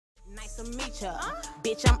nice to meet ya.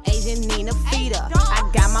 Bitch, I'm Asian Nina Feeder. I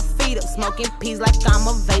got my feet up, smoking peas like I'm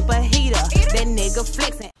a vapor heater. That nigga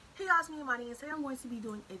flexing. Hey y'all, it's me Imani, and today I'm going to be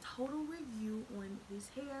doing a total review on this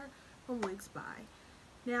hair from WigsBuy.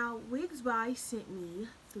 Now, WigsBuy sent me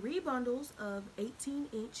 3 bundles of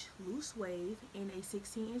 18-inch loose wave and a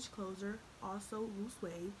 16-inch closer, also loose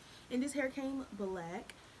wave. And this hair came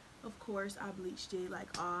black. Of course, I bleached it like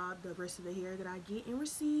all the rest of the hair that I get and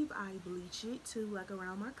receive. I bleach it to like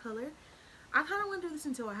around my color. I kind of want to do this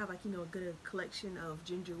until I have like, you know, a good collection of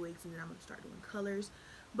ginger wigs, and then I'm going to start doing colors.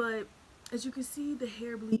 But as you can see, the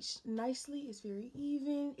hair bleached nicely. It's very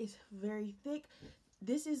even. It's very thick.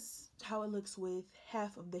 This is how it looks with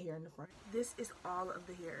half of the hair in the front. This is all of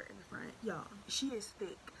the hair in the front. Y'all, she is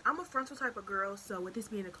thick. I'm a frontal type of girl, so with this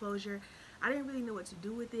being a closure, I didn't really know what to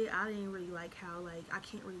do with it. I didn't really like how, like, I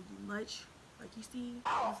can't really do much. Like, you see,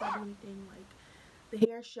 if I do anything, like, the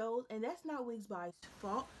hair shows. And that's not WigsBuy's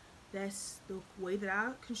fault. That's the way that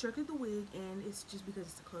I constructed the wig, and it's just because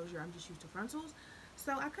it's a closure. I'm just used to frontals.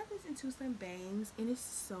 So I cut this into some bangs, and it's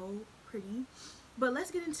so pretty. But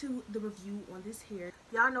let's get into the review on this hair.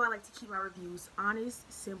 Y'all know I like to keep my reviews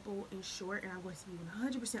honest, simple, and short, and I'm going to be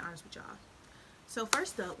 100% honest with y'all. So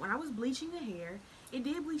first up, when I was bleaching the hair, it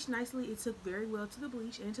did bleach nicely. It took very well to the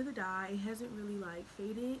bleach and to the dye. It hasn't really like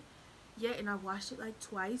faded yet, and I washed it like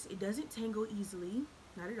twice. It doesn't tangle easily,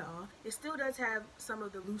 not at all. It still does have some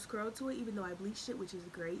of the loose curl to it, even though I bleached it, which is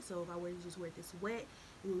great. So if I were to just wear this wet,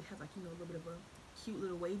 it would have like, you know, a little bit of a cute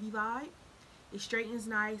little wavy vibe. It straightens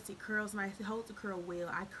nice, it curls nice, it holds the curl well.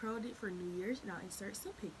 I curled it for New Year's, and I'll insert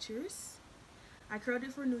some pictures. I curled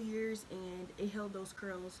it for New Year's, and it held those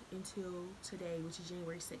curls until today, which is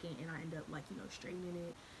January 2nd, and I ended up, like, you know, straightening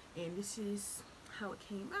it. And this is how it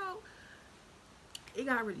came out. It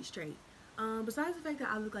got really straight. Besides the fact that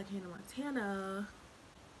I look like Hannah Montana,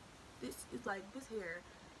 this is like, this hair,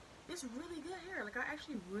 it's really good hair. Like, I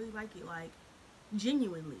actually really like it. Like,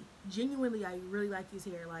 genuinely I really like this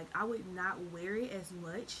hair. Like, I would not wear it as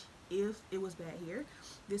much if it was bad hair.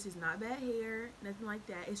 This is not bad hair, nothing like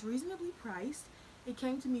that. It's reasonably priced. It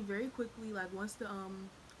came to me very quickly. Like, once the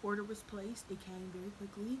order was placed, it came very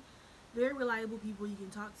quickly. Very reliable people. You can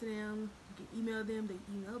talk to them, you can email them, they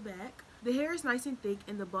email back. The hair is nice and thick,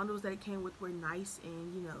 and the bundles that it came with were nice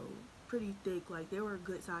and, you know, pretty thick. Like, they were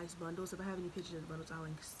good sized bundles. If I have any pictures of the bundles, I'll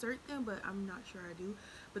insert them, but I'm not sure I do.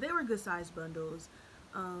 But they were good sized bundles.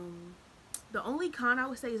 The only con I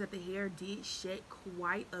would say is that the hair did shed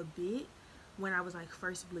quite a bit when I was like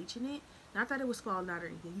first bleaching it. Not that it was falling out or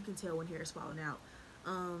anything. You can tell when hair is falling out.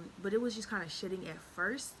 But it was just kind of shedding at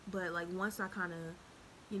first. But like once I kind of,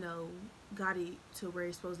 you know, got it to where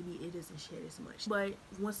it's supposed to be, it doesn't shed as much. But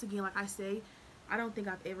once again, like I say, I don't think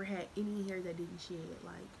I've ever had any hair that didn't shed,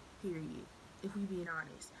 like, period. If we being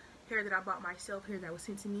honest. Hair that I bought myself, hair that was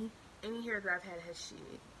sent to me, any hair that I've had has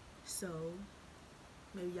shed. So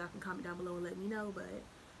maybe y'all can comment down below and let me know, but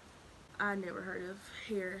I never heard of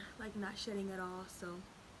hair like not shedding at all. So,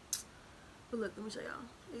 but look, let me show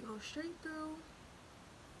y'all. It goes straight through.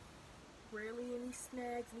 Rarely any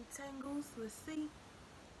snags, any tangles. Let's see.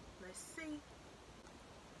 Let's see.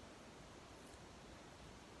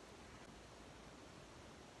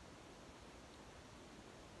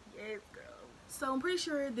 Yes, girl. So I'm pretty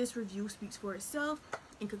sure this review speaks for itself.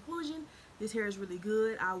 In conclusion, this hair is really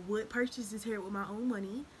good. I would purchase this hair with my own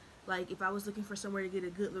money. Like, if I was looking for somewhere to get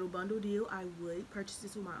a good little bundle deal, I would purchase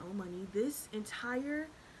this with my own money. This entire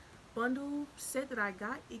bundle set that I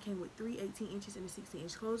got, it came with 3 18 inches and a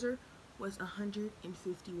 16-inch closer, was $151.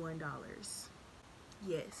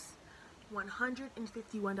 Yes,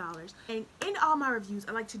 $151. And in all my reviews,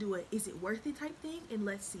 I like to do a is it worth it type thing, and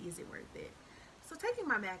let's see, is it worth it? So taking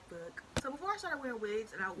my MacBook, so before I started wearing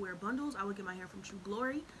wigs and I would wear bundles, I would get my hair from True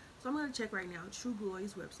Glory. So I'm going to check right now True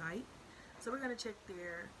Glory's website. So we're going to check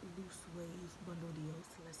their loose wave bundle deals.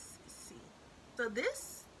 Let's see. So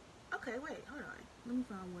this, okay, wait, hold on. Let me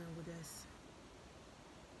find one with this.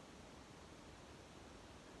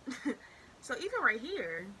 So even right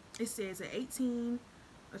here, it says an 18,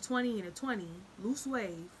 a 20, and a 20, loose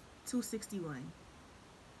wave, $261.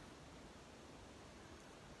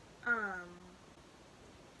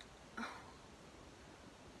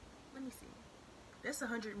 Let me see. That's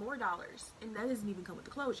 $100 more, and that doesn't even come with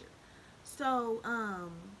the closure. So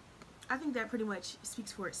I think that pretty much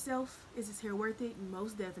speaks for itself. Is this hair worth it?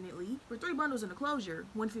 Most definitely. For 3 bundles and a closure,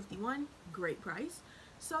 $151, great price.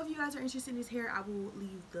 So if you guys are interested in this hair, I will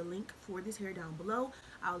leave the link for this hair down below.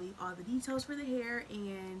 I'll leave all the details for the hair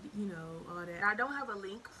and, you know, all that. I don't have a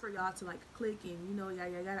link for y'all to like click and, you know,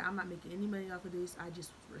 yada. I'm not making any money off of this. I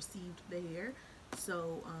just received the hair.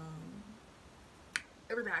 So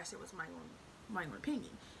everything I said was my own my own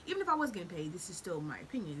opinion. Even if I was getting paid, this is still my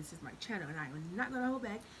opinion. This is my channel, and I am not going to hold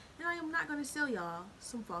back, and I am not going to sell y'all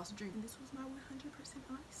some false dreams. And this was my 100%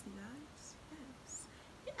 honesty, guys. Yes.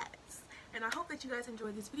 Yes. And I hope that you guys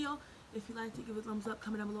enjoyed this video. If you liked it, give it a thumbs up,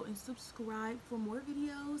 comment down below, and subscribe for more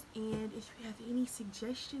videos. And if you have any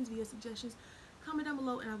suggestions, video suggestions, comment down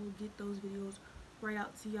below, and I will get those videos right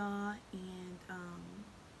out to y'all. And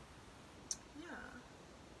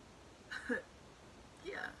yeah.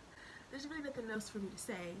 Yeah, there's really nothing else for me to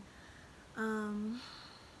say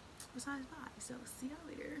besides bye. So see y'all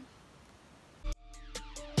later.